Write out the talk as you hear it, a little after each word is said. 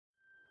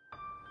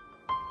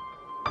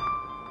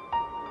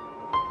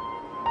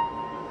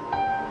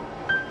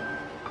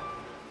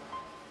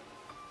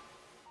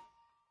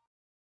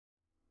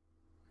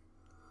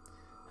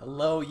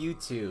Hello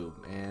YouTube,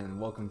 and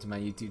welcome to my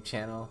YouTube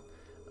channel.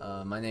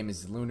 My name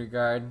is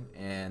LunarGuard,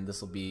 and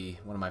this will be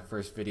one of my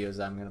first videos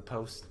I'm going to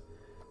post.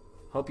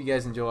 Hope you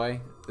guys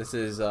enjoy. This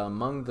is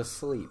Among the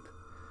Sleep.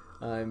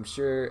 I'm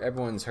sure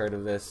everyone's heard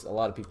of this. A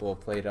lot of people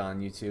have played it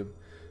on YouTube.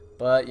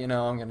 But, you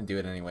know, I'm going to do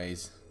it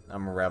anyways.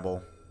 I'm a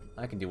rebel.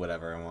 I can do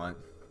whatever I want.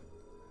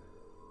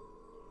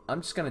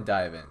 I'm just going to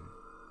dive in.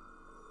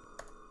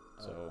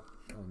 So,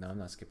 oh no, I'm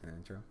not skipping the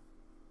intro.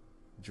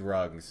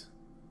 Drugs.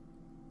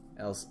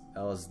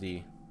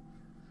 LSD.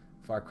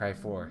 Far Cry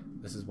 4.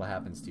 This is what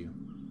happens to you.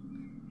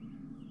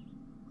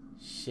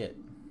 Shit.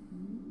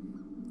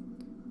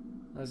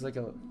 There's like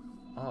a...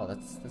 Oh,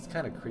 that's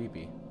kind of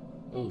creepy.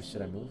 Oh,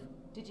 should I move?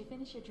 Did you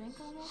finish your drink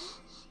already?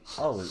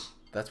 Oh,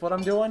 that's what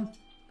I'm doing?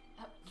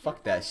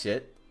 Fuck that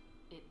shit.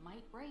 It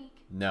might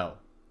break. No.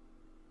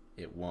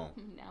 It won't.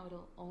 Now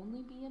it'll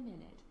only be a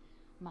minute.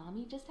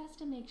 Mommy just has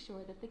to make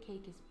sure that the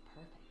cake is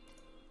perfect.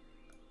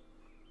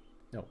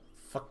 No.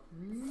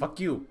 Fuck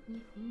you.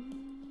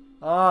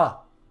 Ah.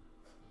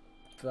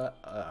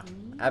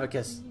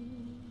 Abacus.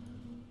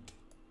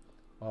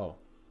 Oh.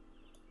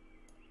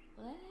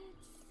 Let's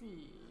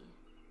see.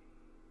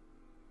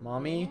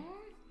 Mommy.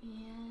 There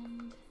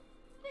and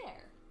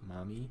there.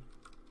 Mommy.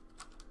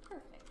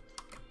 Perfect.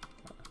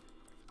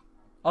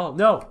 Oh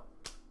no.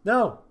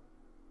 No.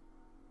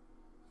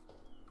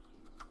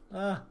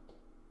 Ah.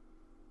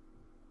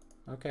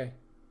 Okay.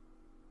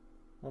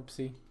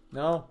 Whoopsie.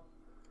 No.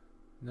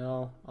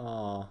 No.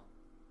 Aw.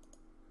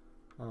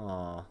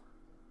 Aw.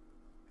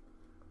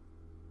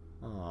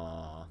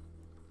 Aw.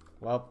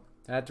 Well,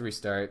 I had to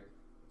restart.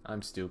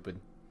 I'm stupid.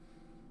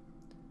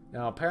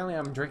 Now, apparently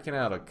I'm drinking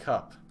out of a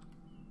cup.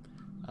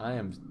 I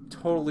am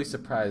totally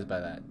surprised by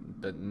that,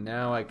 but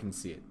now I can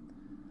see it.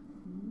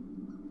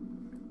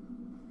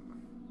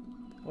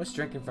 I wish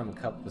drinking from a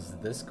cup was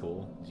this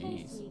cool. Hey,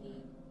 Jeez.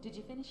 sweetie. Did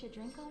you finish your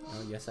drink already?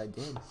 Oh, yes I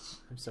did.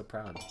 I'm so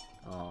proud.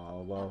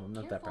 Oh, well, I'm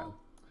not that proud.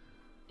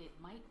 It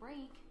might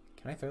break.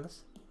 Can I throw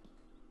this?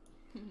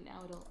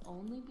 Now it'll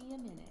only be a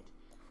minute.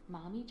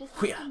 Mommy just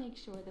has to make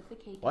sure that the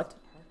cake is perfect.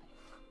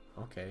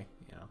 Okay,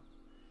 you know.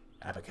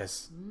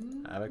 Abacus.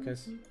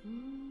 Abacus.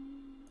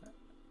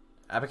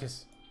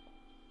 Abacus.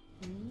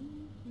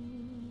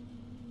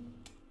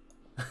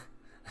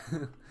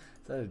 Is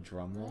that a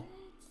drum roll?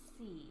 Let's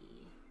see.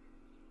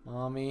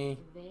 Mommy.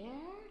 There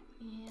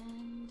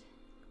and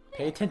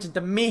Pay attention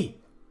to me!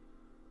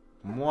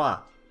 Moi!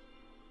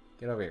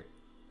 Get over here.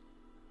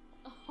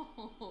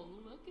 oh,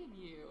 look at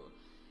you.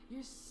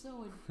 You're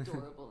so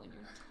adorable in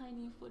your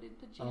tiny footed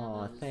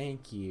Aw, pajamas.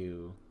 thank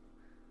you.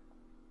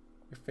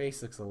 Your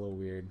face looks a little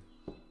weird.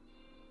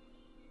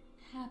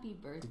 Happy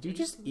birthday. Did you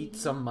just eat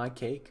some of my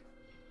cake?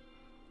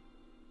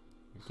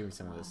 Here, give me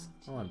some of this.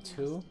 Oh, I'm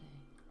two?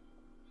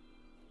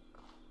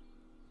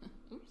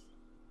 Oops.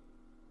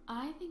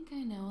 I think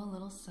I know a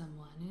little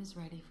someone who's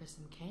ready for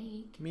some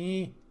cake.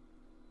 Me.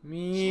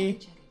 Me.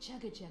 Chugga,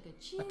 chugga, chugga,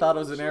 chugga, I thought it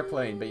was an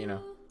airplane, but you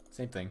know,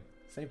 same thing.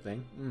 Same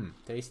thing.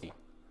 Tasty.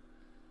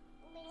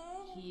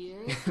 Here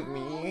it comes.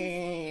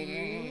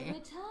 Through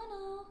the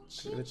tunnel.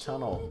 Through the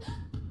tunnel.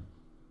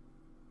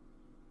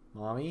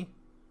 Mommy?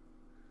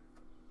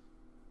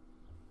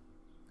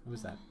 Who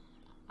was that?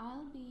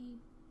 I'll be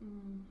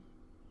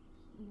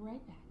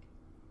right back.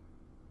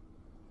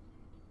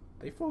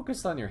 They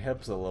focused on your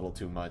hips a little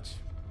too much.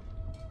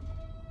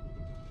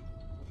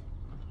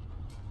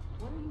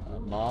 What are you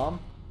doing? Mom?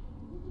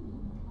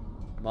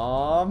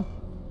 Mom?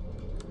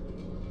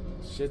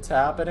 Shit's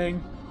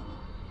happening.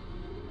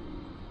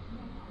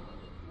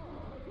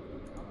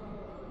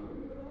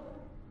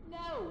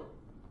 No.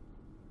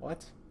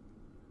 What?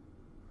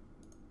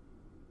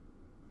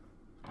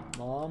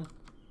 Mom?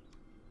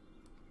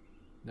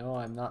 No,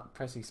 I'm not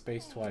pressing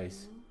space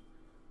twice.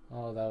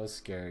 Oh, that was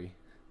scary.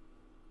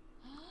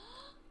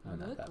 Oh,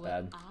 not Look that what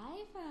bad.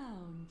 I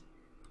found.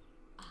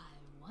 I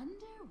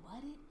wonder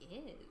what it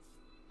is.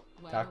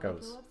 Why Tacos. don't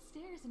we go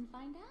upstairs and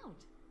find out?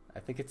 I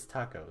think it's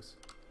tacos.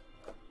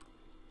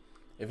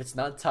 If it's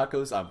not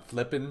tacos, I'm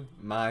flipping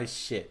my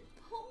shit.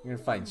 You're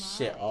gonna find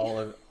shit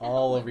all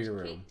over your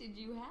room. How much cake did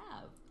you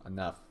have?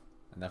 Enough.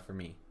 Enough for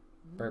me.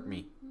 Burp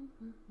me.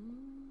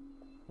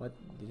 What?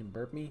 You didn't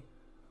burp me?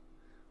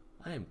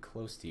 I am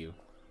close to you.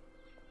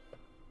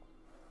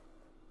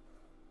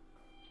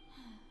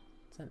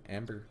 Is that an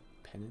amber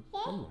pendant?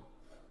 Ooh.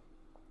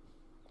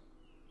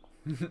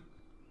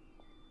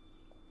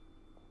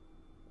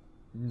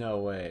 No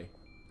way.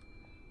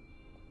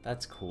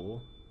 That's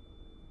cool.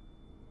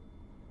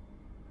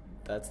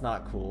 That's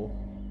not cool.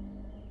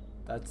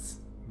 That's...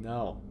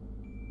 No.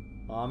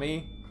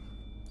 Mommy?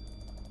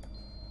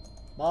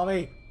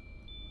 Mommy!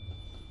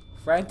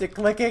 Frantic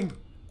clicking!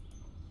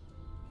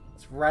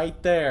 It's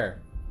right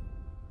there.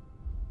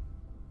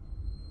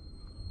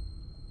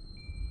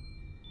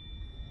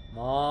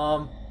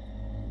 Mom!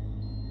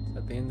 It's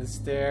at the end of the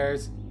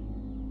stairs.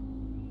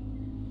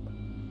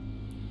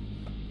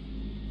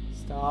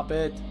 Stop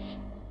it.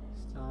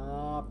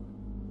 Stop.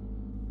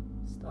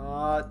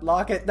 Stop.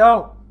 Lock it.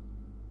 No!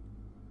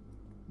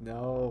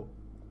 No.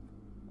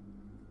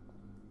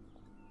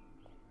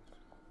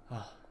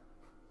 Oh,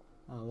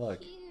 Oh,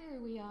 look. Here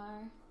we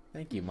are.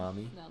 Thank you,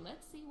 Mommy. Now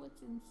let's see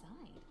what's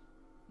inside.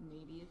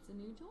 Maybe it's a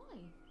new toy.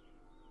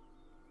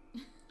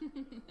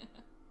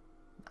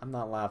 I'm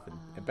not laughing.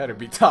 It better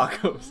be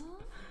tacos.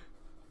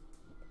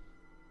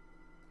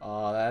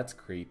 Oh, that's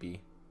creepy.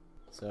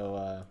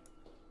 So,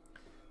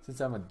 since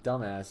I'm a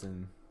dumbass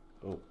and...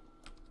 Oh.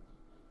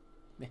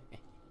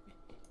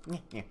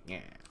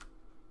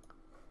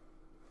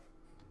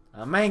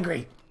 I'm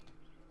angry!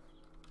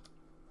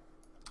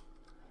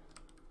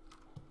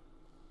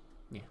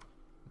 Yeah.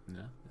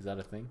 No? Is that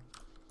a thing?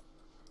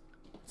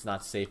 It's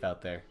not safe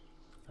out there.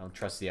 I don't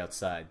trust the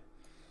outside.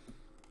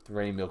 The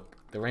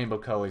rainbow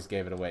colors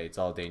gave it away. It's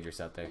all dangerous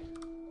out there.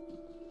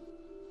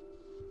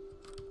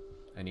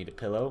 I need a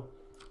pillow.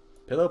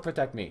 Pillow,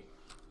 protect me.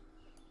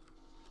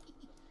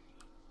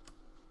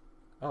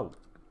 Oh.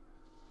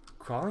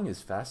 Crawling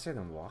is faster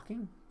than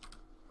walking?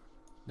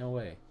 No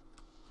way.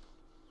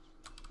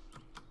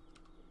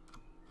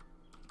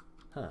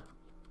 Huh.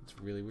 It's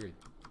really weird.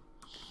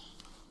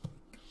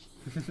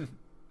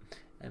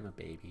 I'm a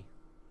baby.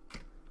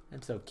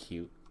 I'm so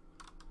cute.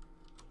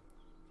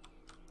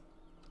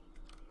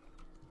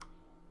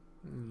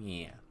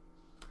 Yeah.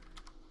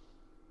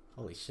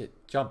 Holy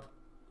shit. Jump.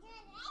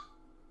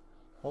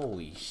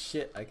 Holy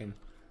shit. I can...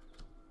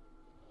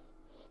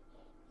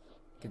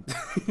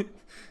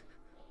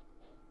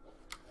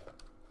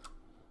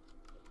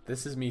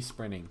 This is me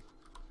sprinting.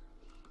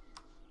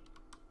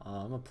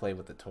 I'm gonna play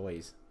with the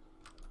toys.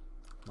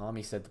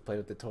 Mommy said to play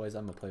with the toys.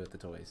 I'm gonna play with the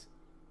toys.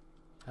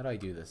 How do I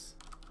do this?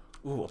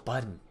 Ooh, a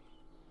button.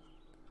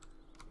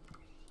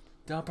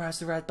 Don't press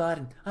the red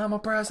button. I'm gonna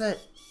press it.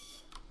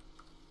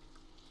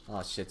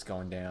 Oh, shit's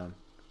going down.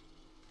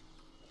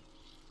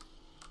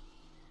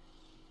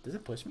 Does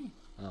it push me?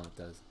 Oh, it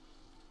does.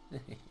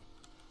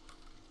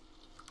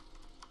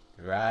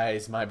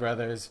 Rise, my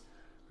brothers.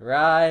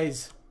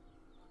 Rise.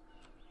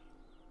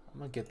 I'm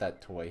gonna get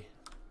that toy.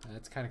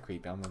 That's kind of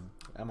creepy. I'm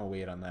gonna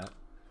wait on that.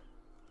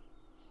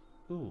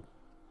 Ooh,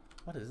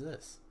 what is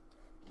this?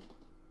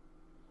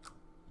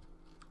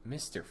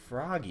 Mr.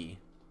 Froggy.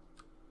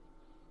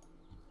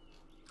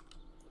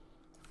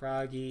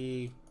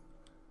 Froggy.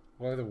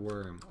 Or the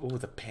worm. Ooh,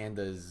 the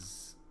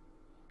panda's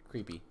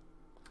creepy.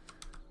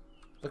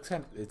 Looks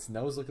kind of, its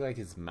nose looks like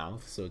his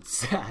mouth, so it's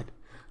sad.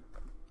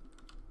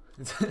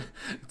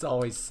 It's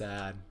always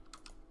sad.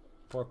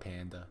 Poor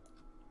panda.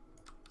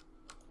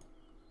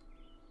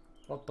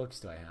 What books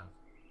do I have?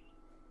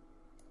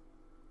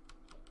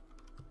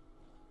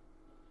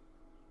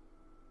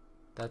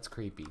 That's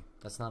creepy.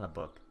 That's not a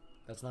book.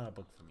 That's not a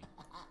book for me.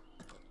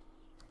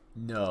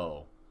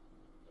 No.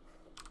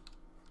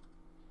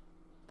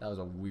 That was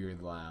a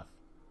weird laugh.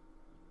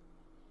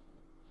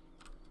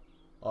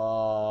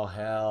 Oh,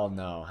 hell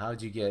no.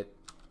 How'd you get...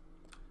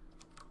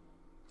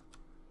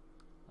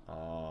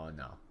 Oh,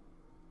 no.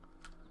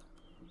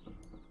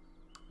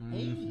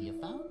 Hey, you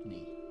found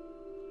me.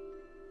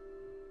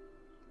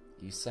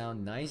 You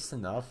sound nice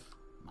enough.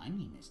 My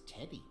name is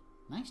Teddy.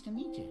 Nice to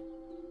meet you.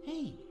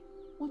 Hey,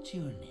 what's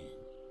your name?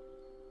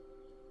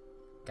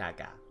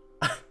 Gaga.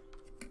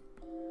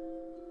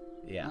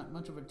 Yeah. Not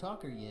much of a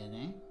talker yet,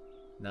 eh?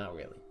 Not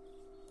really.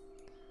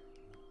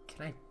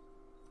 Can I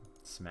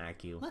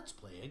smack you? Let's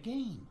play a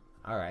game.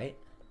 Alright.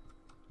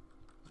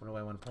 What do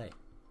I want to play?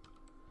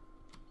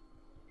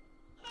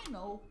 I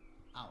know.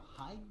 I'll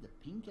hide the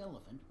pink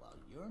elephant while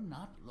you're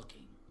not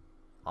looking.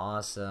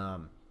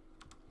 Awesome.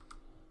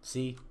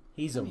 See?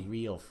 He's a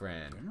real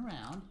friend. Turn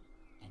around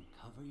and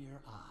cover your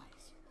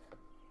eyes.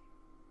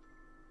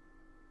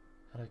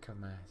 How do I cover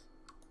my eyes?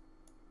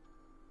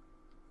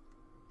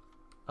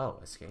 Oh,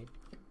 escape.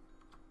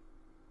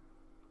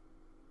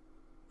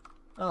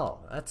 Oh,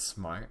 that's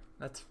smart.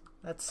 That's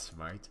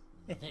smart.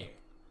 There.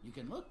 You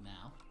can look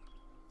now.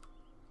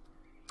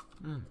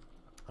 I'm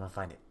gonna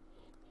find it.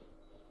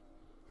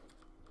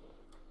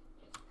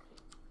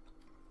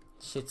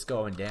 Shit's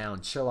going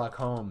down. Sherlock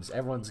Holmes.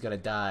 Everyone's gonna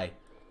die.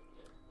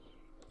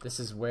 This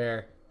is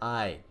where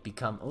I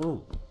become...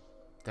 Ooh.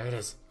 There it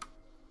is.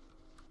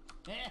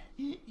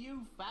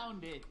 You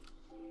found it.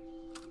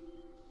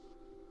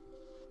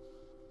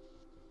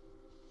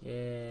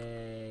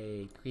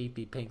 Yay.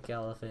 Creepy pink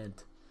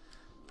elephant.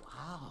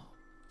 Wow.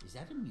 Is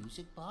that a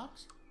music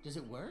box? Does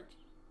it work?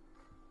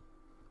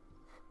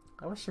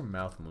 I wish your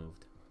mouth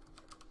moved.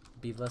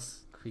 It'd be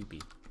less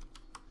creepy.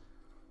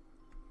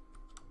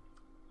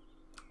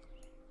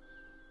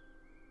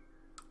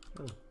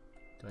 Ooh.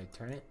 Do I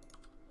turn it?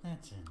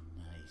 That's a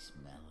nice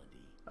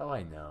melody. Oh,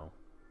 I know.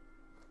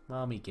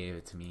 Mommy gave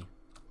it to me.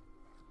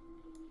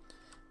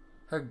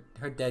 Her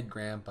dead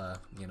grandpa,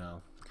 you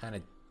know, kind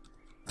of...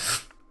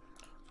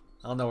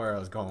 I don't know where I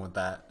was going with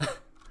that.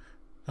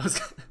 I was...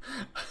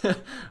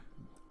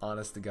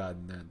 Honest to God,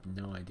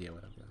 no idea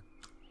what I'm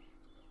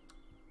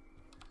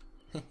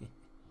doing.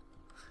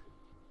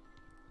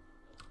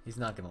 He's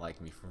not gonna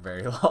like me for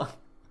very long.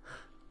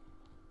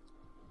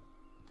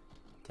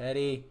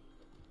 Teddy.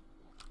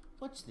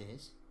 What's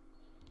this?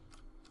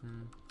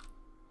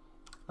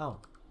 Oh,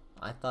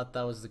 I thought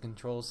that was the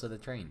controls to the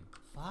train.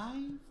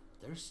 5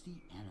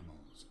 thirsty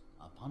animals.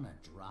 A upon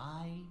a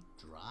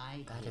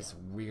dry That hill. is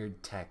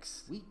weird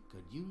text. We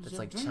could use That's a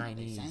like drink,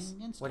 Chinese. they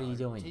sang, and What are you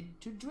doing?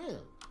 started to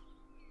drill.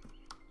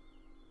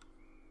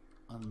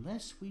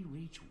 Unless we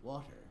reach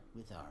water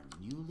with our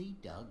newly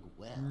dug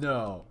well.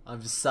 No,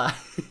 I'm sorry.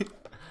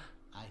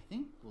 I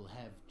think we'll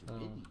have to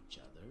bid each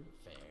other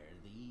fare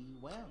thee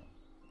well.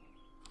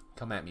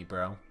 Come at me,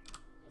 bro.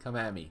 Come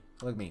at me.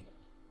 Look at me.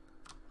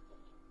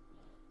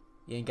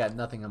 You ain't got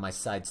nothing on my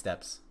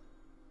sidesteps.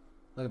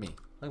 Look at me.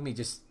 Look at me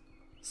just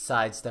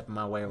sidestepping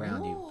my way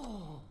around you.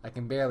 Oh. I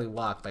can barely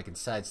walk, but I can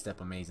sidestep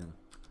amazing.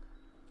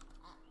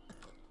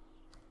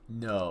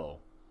 No.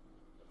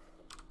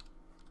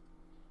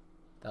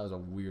 That was a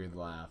weird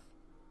laugh.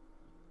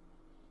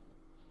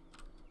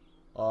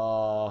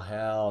 Oh,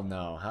 hell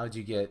no. How'd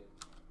you get...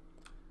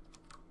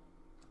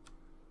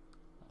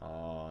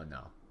 Oh,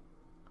 no.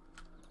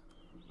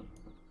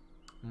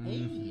 Hey,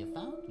 you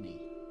found me.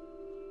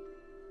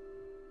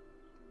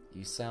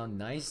 You sound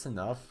nice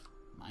enough.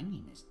 My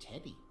name is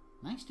Teddy.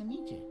 Nice to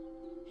meet you.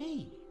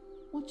 Hey,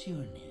 what's your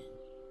name?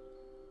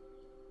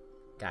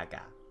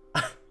 Gaga.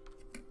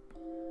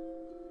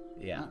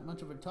 Yeah, Not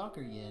much of a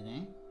talker yet,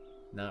 eh?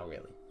 not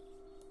really.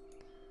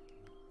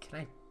 Can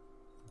I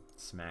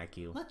smack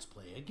you? Let's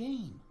play a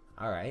game.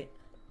 Alright.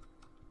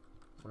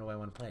 What do I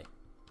want to play?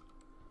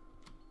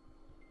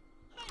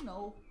 I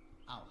know.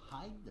 I'll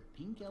hide the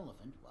pink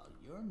elephant while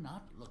you're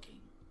not looking.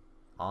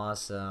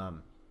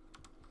 Awesome.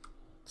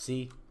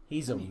 See?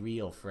 He's a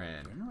real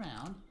friend. Turn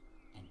around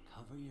and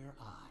cover your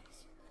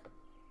eyes.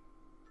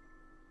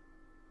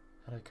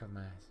 How do I cover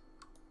my eyes?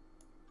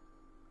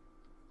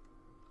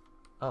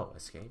 Oh,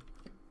 escape.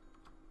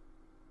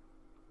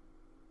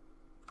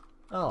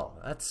 Oh,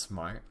 that's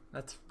smart.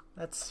 That's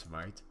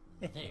smart.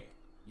 There.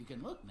 You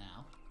can look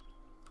now.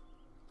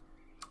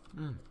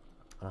 I'm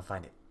gonna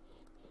find it.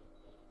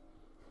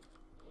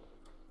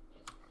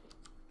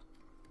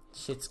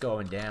 Shit's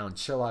going down.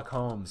 Sherlock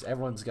Holmes.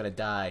 Everyone's gonna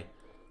die.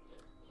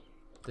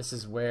 This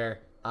is where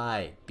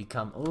I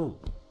become... Ooh.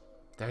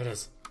 There it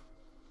is.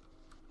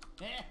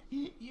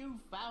 You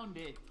found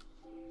it.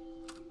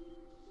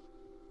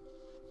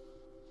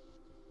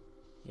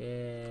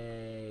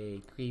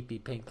 Yay. Creepy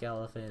pink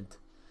elephant.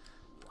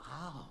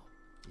 Wow.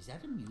 Is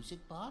that a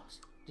music box?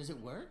 Does it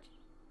work?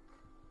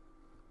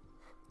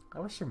 I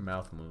wish your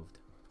mouth moved.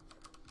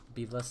 It'd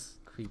be less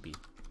creepy.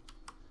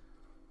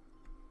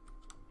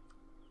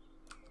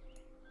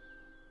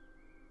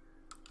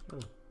 Ooh.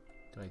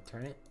 Do I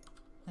turn it?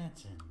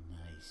 That's a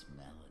nice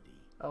melody.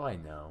 Oh, I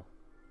know.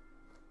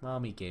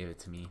 Mommy gave it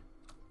to me.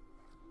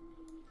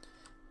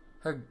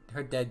 Her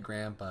dead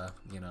grandpa,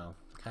 you know,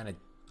 kind of...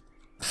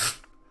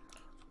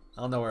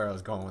 I don't know where I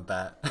was going with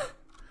that.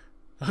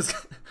 I was...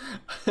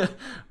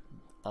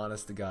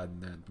 Honest to God,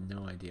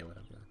 no idea what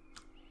I'm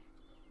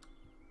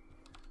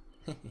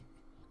doing.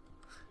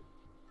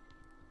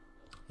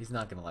 He's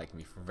not gonna like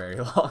me for very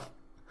long.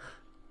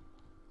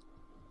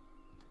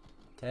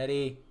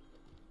 Teddy.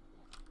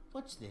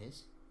 What's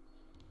this?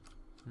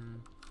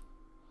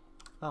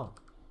 Oh,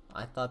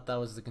 I thought that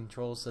was the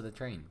controls to the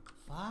train.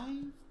 5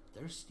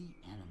 thirsty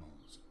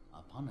animals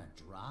upon a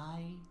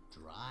dry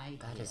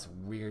That hill. is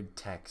weird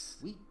text.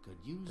 We could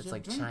use That's a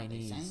like drink,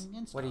 Chinese. they sang,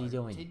 and What are you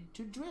doing? started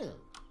to drill.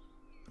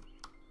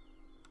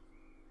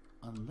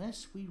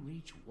 Unless we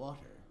reach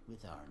water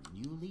with our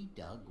newly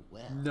dug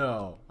well.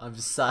 No, I'm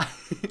sorry.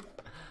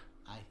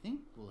 I think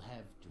we'll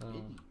have to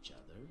bid each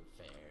other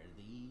fare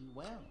thee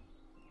well.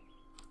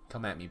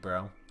 Come at me,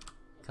 bro.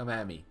 Come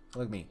at me.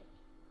 Look at me.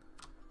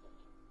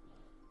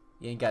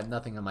 You ain't got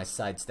nothing on my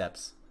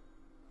sidesteps.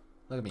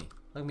 Look at me.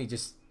 Look at me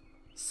just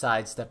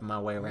sidestepping my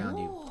way around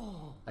you.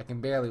 Oh. I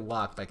can barely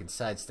walk, but I can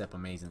sidestep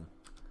amazing.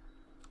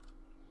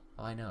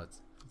 Oh, I know.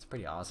 It's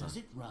pretty awesome. Does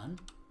it run?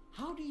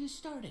 How do you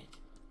start it?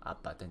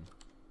 Up button.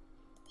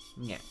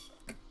 Yeah.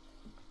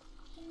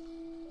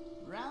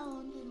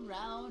 Round and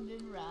round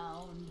and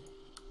round.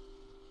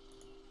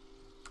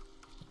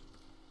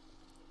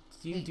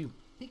 You Hey, do.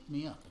 pick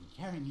me up and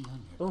carry me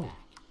on your Ooh. back.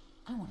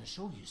 I want to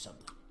show you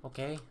something.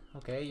 Okay,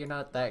 okay. You're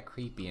not that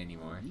creepy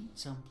anymore. We need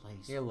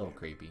someplace You're a little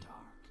very creepy. dark.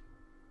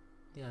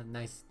 Yeah,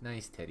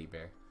 nice teddy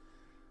bear.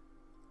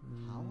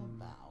 How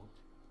about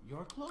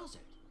your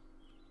closet?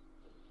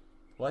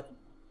 What?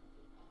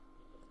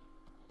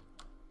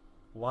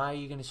 Why are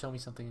you gonna show me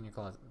something in your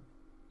closet?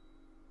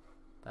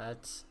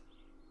 That's...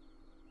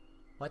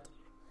 What?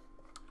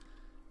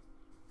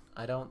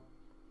 I don't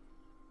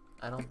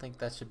think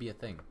that should be a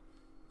thing.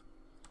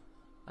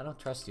 I don't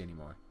trust you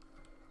anymore.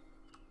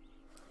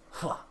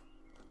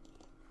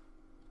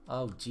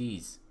 Oh,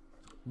 jeez.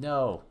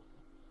 No.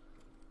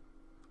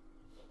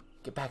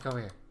 Get back over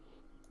here.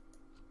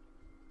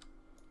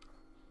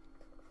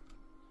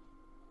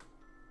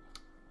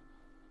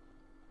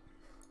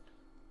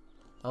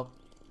 Oh,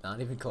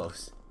 not even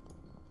close.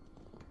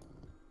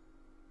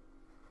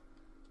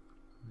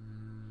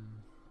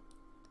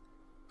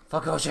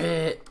 Fuck oh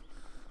shit!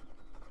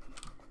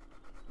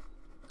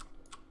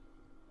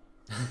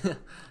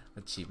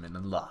 Achievement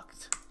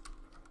unlocked.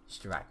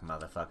 Strike,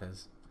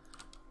 motherfuckers.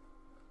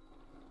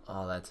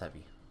 Oh, that's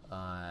heavy.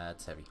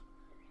 That's heavy.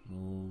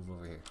 Move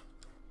over here.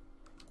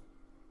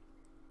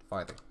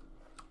 Farther.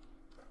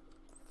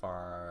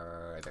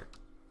 Farther.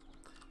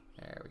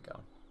 There we go.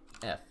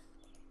 F.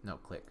 No,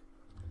 click.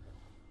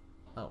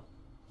 Oh.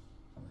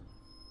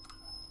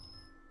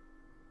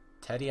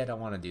 Teddy, I don't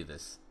want to do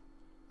this.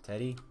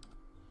 Teddy?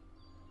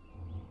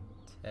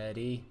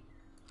 Teddy?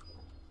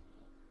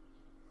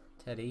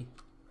 Teddy?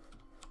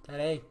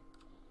 Teddy?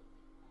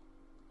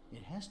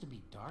 It has to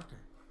be darker.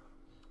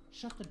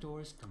 Shut the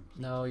doors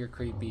completely. No, you're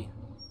creepy.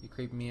 You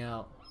creep me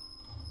out.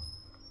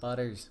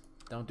 Butters,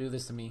 don't do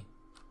this to me.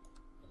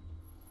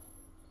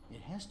 It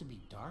has to be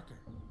darker.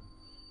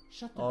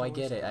 Shut the Oh, doors. I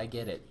get it. I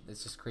get it.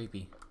 It's just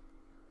creepy.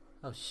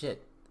 Oh,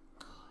 shit.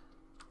 God,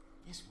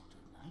 this will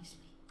do nicely.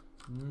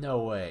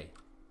 No way.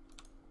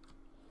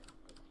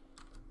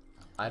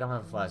 I don't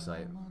have a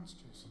flashlight. No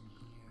monsters in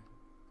here.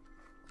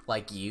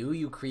 Like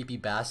you creepy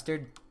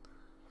bastard?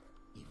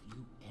 If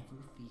you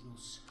ever feel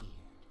scared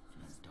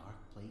in a dark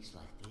place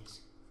like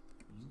this,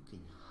 you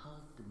can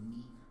hug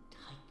me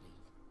tightly.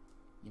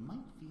 You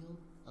might feel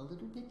a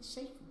little bit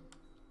safer.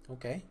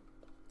 Okay.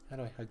 How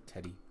do I hug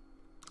Teddy?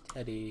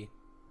 Teddy.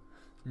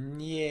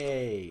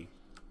 Yay.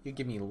 You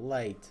give me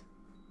light.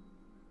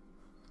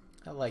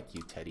 I like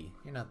you, Teddy.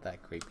 You're not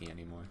that creepy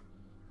anymore.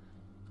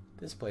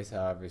 This place,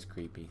 however, is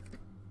creepy.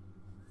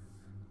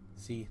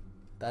 See,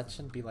 that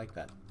shouldn't be like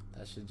that.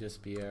 That should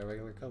just be a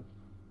regular coat.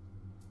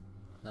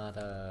 Not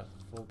a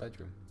full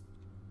bedroom.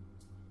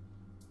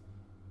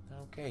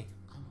 Okay.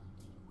 I don't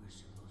think we're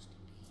supposed to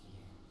be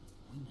here.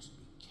 We must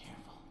be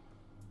careful.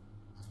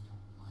 I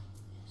don't like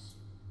this.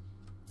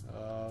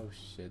 Oh,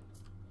 shit.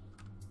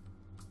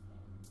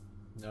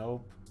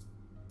 Nope.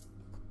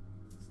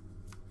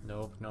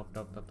 Nope, nope,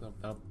 nope, nope, nope,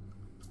 nope.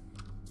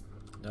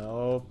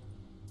 Nope.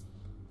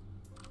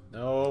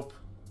 Nope.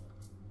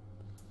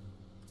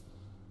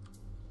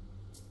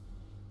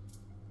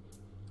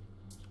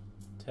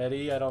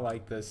 Teddy, I don't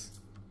like this.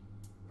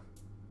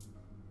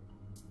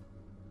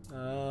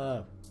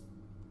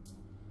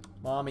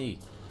 Mommy,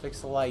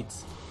 fix the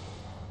lights.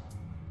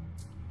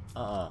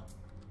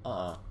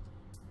 Uh-uh.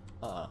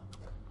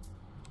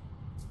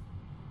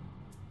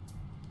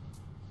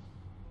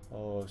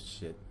 Oh,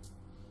 shit.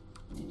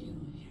 Did you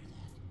hear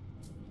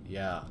that?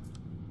 Yeah.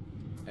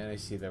 And I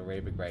see the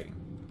Arabic writing.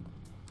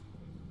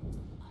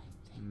 I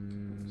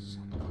think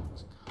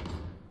someone's coming.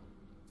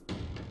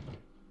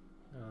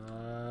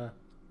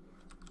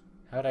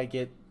 How'd I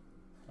get...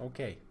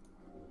 Okay.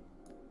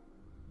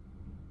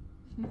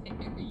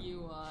 There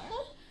you are.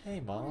 Hey,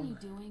 What are you Mom.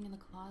 doing in the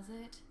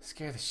closet?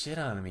 Scare the shit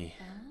out of me.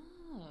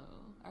 Oh,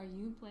 are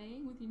you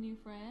playing with your new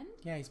friend?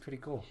 Yeah, he's pretty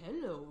cool.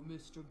 Hello,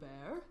 Mr.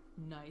 Bear.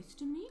 Nice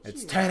to meet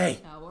It's you.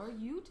 Teddy! How are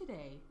you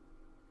today?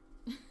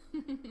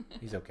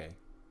 He's okay.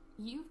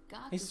 You've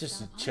got He's to just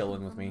stop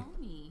chilling hiding with from me.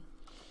 Mommy.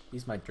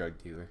 He's my drug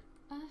dealer.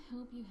 I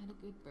hope you had a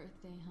good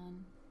birthday,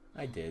 hon.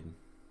 I did.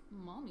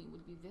 Mommy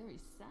would be very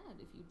sad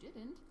if you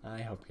didn't.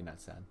 I hope you're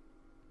not sad.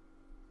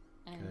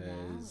 And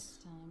now 'Cause- it's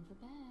time for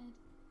bed.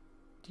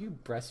 Do you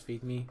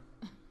breastfeed me?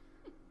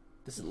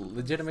 This is a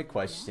legitimate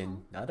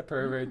question. Not a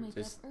pervert. You can wake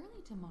Just... up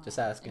early tomorrow just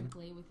asking. and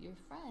play with your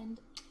friend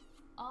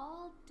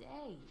all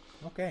day.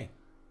 Okay.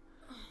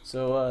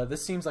 So,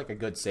 this seems like a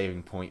good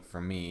saving point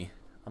for me.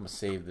 I'm gonna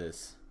save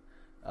this.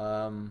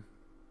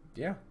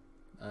 Yeah.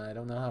 I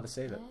don't know how to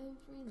save it.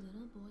 Every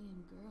little boy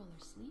and girl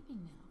are sleeping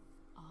now,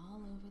 all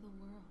over the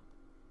world.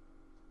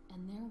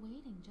 And they're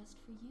waiting just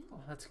for you.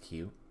 Oh, that's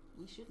cute.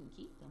 We shouldn't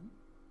keep them.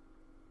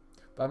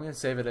 But I'm gonna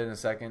save it in a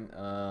second.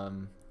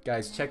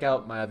 Guys, check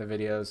out my other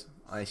videos.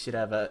 I should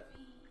have at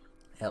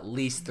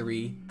least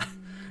 3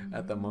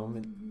 at the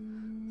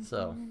moment.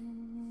 So,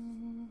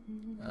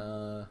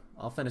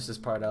 I'll finish this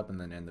part up and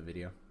then end the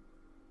video.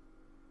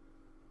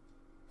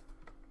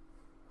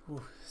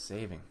 Whew,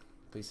 saving.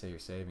 Please say you're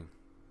saving.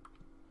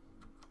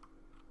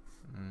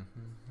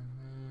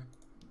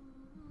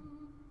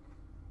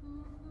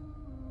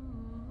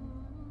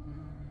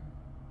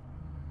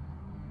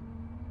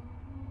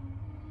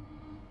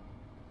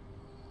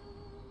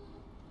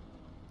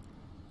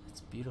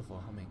 It's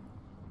beautiful humming.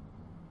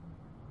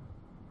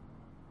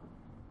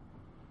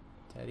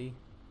 Teddy?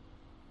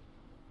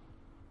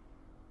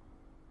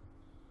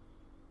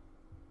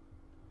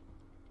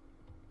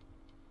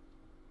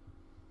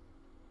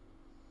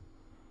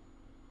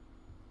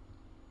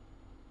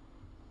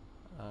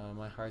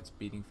 My heart's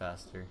beating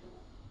faster.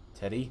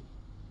 Teddy?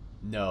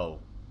 No.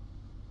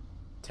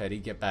 Teddy,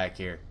 get back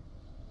here.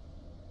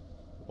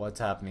 What's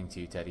happening to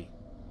you, Teddy?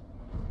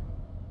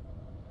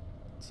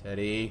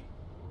 Teddy?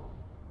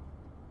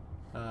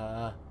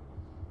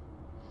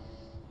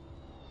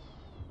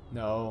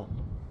 No.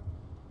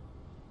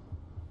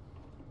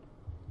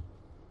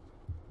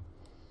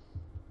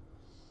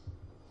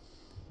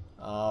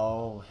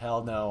 Oh,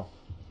 hell no.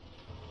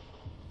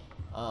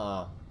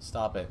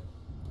 Stop it.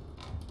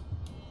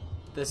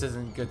 This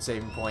isn't a good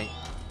saving point.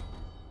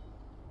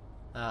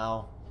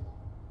 Ow.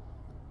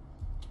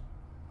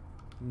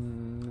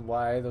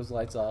 Why are those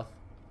lights off?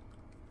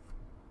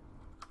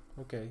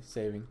 Okay,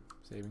 saving.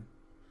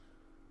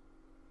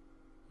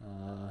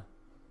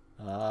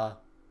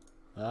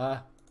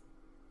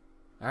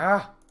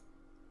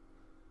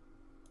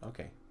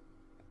 Okay.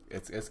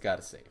 It's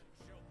gotta save.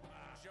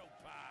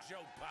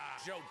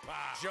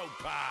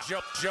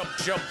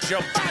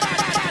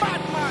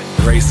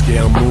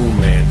 Grayscale moon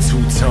man,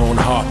 two-tone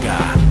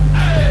Hawkeye.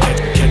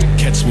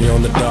 Catch me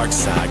on the dark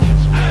side.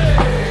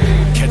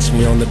 Catch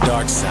me on the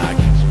dark side.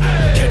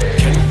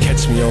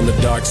 Catch me on the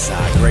dark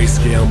side.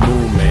 Grayscale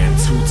moon man,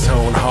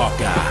 two-tone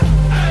Hawkeye.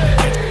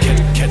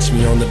 Catch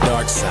me on the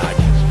dark side.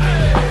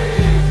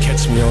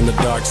 Catch me on the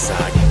dark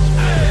side.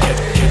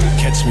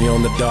 Catch me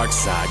on the dark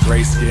side.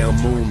 Grayscale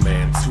moon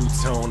man,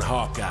 two-tone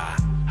Hawkeye.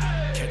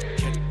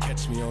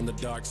 Catch me on the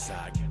dark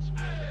side.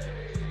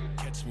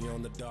 Catch me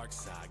on the dark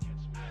side.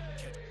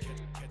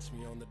 Catch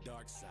me on the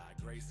dark side.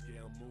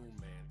 Grayscale moon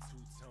man.